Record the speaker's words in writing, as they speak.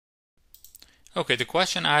Okay, the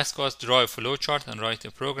question asks us to draw a flowchart and write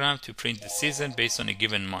a program to print the season based on a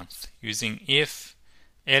given month using if,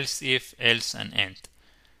 else, and end.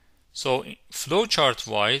 So flowchart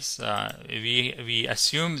wise, we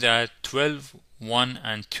assume that 12, 1,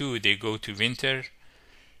 and 2 they go to winter,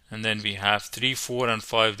 and then we have 3, 4, and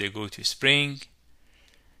 5 they go to spring,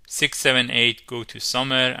 6, 7, 8 go to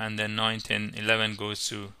summer, and then 9, 10, 11 goes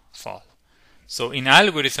to fall. So in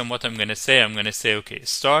algorithm, what I'm going to say, okay,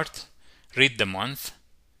 start, read the month.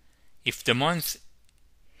 If the month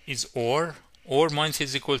is or month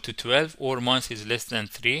is equal to 12, or month is less than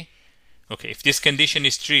 3. Okay, if this condition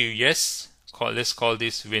is true, yes, let's call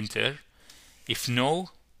this winter. If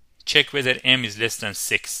no, check whether m is less than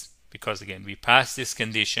 6. Because again, we pass this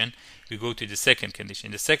condition, we go to the second condition.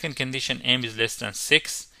 In the second condition, m is less than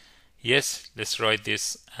 6. Yes, let's write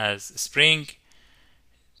this as spring.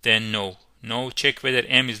 Then no. No, check whether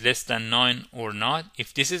m is less than 9 or not.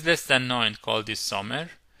 If this is less than 9, call this summer.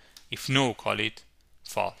 If no, call it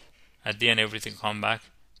fall. At the end, everything come back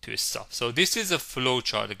to a stop. So this is a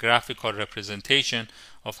flowchart, a graphical representation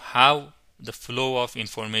of how the flow of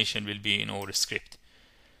information will be in our script.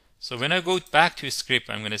 So when I go back to script,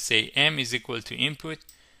 I'm going to say m is equal to input,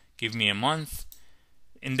 give me a month.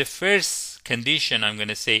 In the first condition, I'm going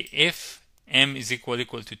to say if m is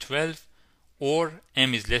equal to 12 or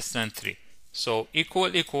m is less than 3. So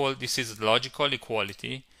equal, this is logical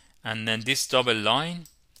equality, and then this double line,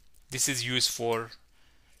 this is used for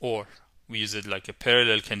or. We use it like a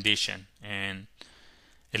parallel condition in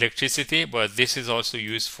electricity, but this is also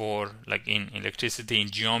used for, like in electricity, in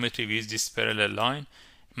geometry, we use this parallel line.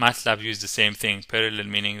 Matlab use the same thing, parallel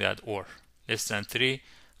meaning that or. Less than 3,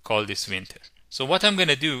 call this winter. So what I'm going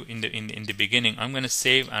to do in the beginning, I'm going to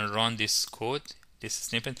save and run this code, this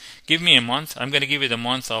snippet. Give me a month. I'm going to give it a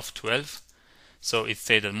month of 12. So it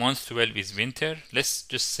says that month 12 is winter. Let's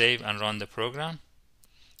just save and run the program.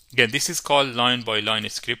 Again, this is called line by line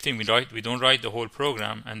scripting. We don't write the whole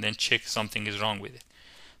program and then check something is wrong with it.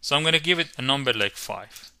 So I'm going to give it a number like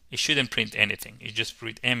 5. It shouldn't print anything. It just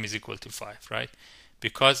print m is equal to 5, right?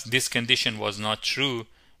 Because this condition was not true,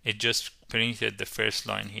 it just printed the first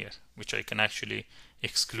line here, which I can actually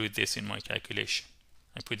exclude this in my calculation.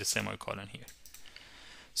 I put the semicolon here.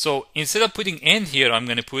 So instead of putting end here, I'm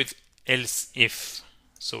going to put else if.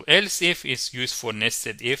 So else if is used for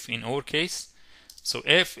nested if in our case. So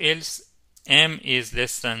if else m is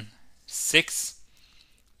less than 6,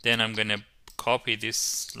 then I'm going to copy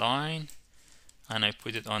this line and I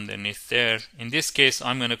put it underneath there. In this case,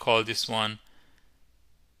 I'm going to call this one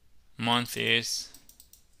month is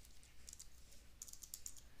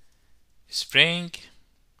spring,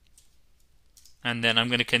 and then I'm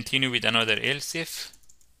going to continue with another else if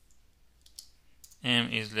m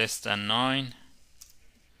is less than 9,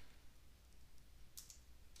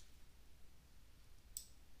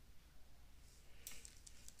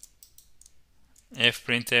 f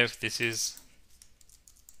printf, this is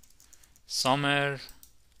summer.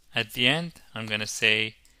 At the end, I'm going to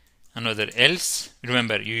say another else.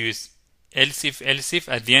 Remember, you use else if.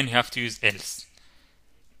 At the end, you have to use else.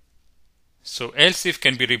 So else if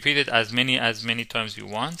can be repeated as many times you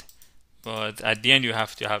want, but at the end you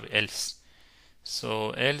have to have else. So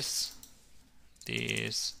else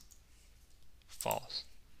this false.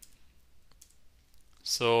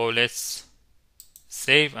 So let's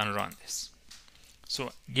save and run this.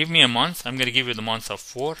 So give me a month. I'm going to give you the month of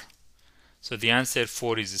 4. So the answer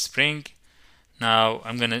 4 is spring. Now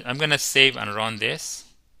I'm gonna save and run this.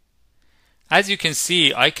 As you can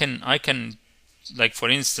see, I can like, for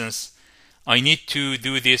instance, I need to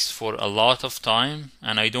do this for a lot of time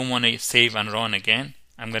and I don't want to save and run again.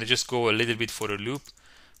 I'm going to just go a little bit for a loop.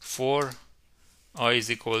 For I is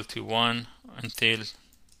equal to 1 until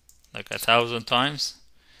like 1,000 times.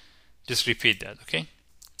 Just repeat that, okay?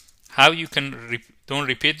 How you can don't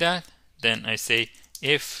repeat that? Then I say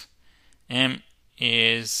if m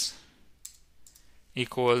is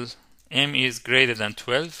greater than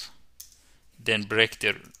 12, then break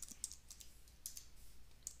the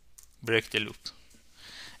loop.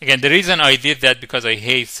 Again, the reason I did that because I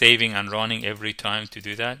hate saving and running every time to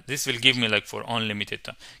do that. This will give me like for unlimited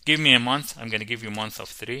time. Give me a month. I'm going to give you month of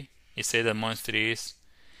 3. It says that month 3 is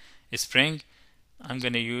spring. I'm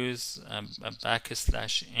going to use a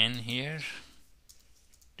 \n here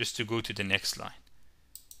just to go to the next line.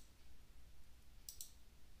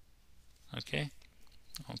 Okay,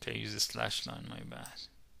 use a slash line, my bad.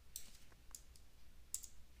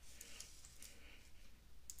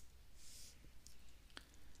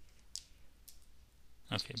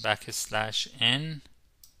 Okay, \n.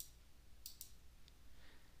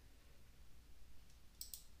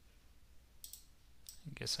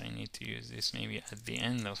 guess I need to use this maybe at the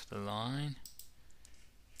end of the line.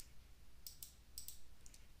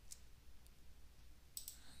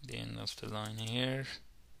 The end of the line here.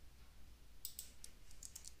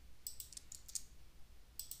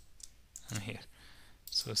 And here.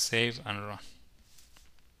 So save and run.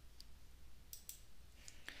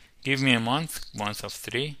 Give me a month of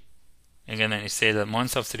 3. Again, I say that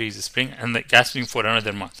month of 3 is spring, and like asking for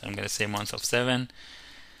another month. I'm going to say month of 7.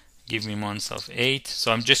 Give me month of 8.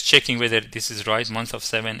 So I'm just checking whether this is right. Month of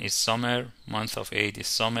 7 is summer. Month of 8 is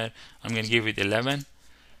summer. I'm going to give it 11.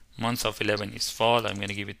 Month of 11 is fall. I'm going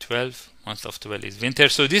to give it 12. Month of 12 is winter.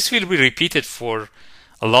 So this will be repeated for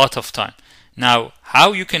a lot of time. Now,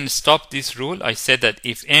 how you can stop this rule? I said that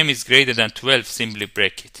if m is greater than 12, simply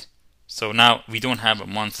break it. So now we don't have a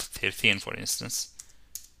month 13, for instance.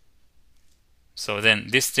 So then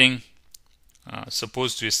this thing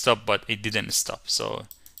supposed to stop, but it didn't stop. So,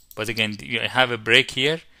 but again, you have a break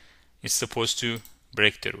here. It's supposed to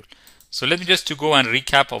break the rule. So let me just to go and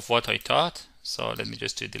recap of what I taught. So let me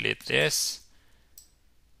just to delete this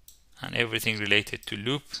and everything related to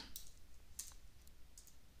loop.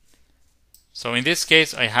 So in this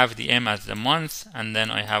case, I have the m as the month, and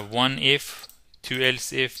then I have one if, two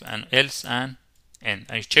else if, and else and end.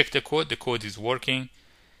 I check the code. The code is working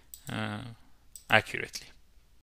accurately.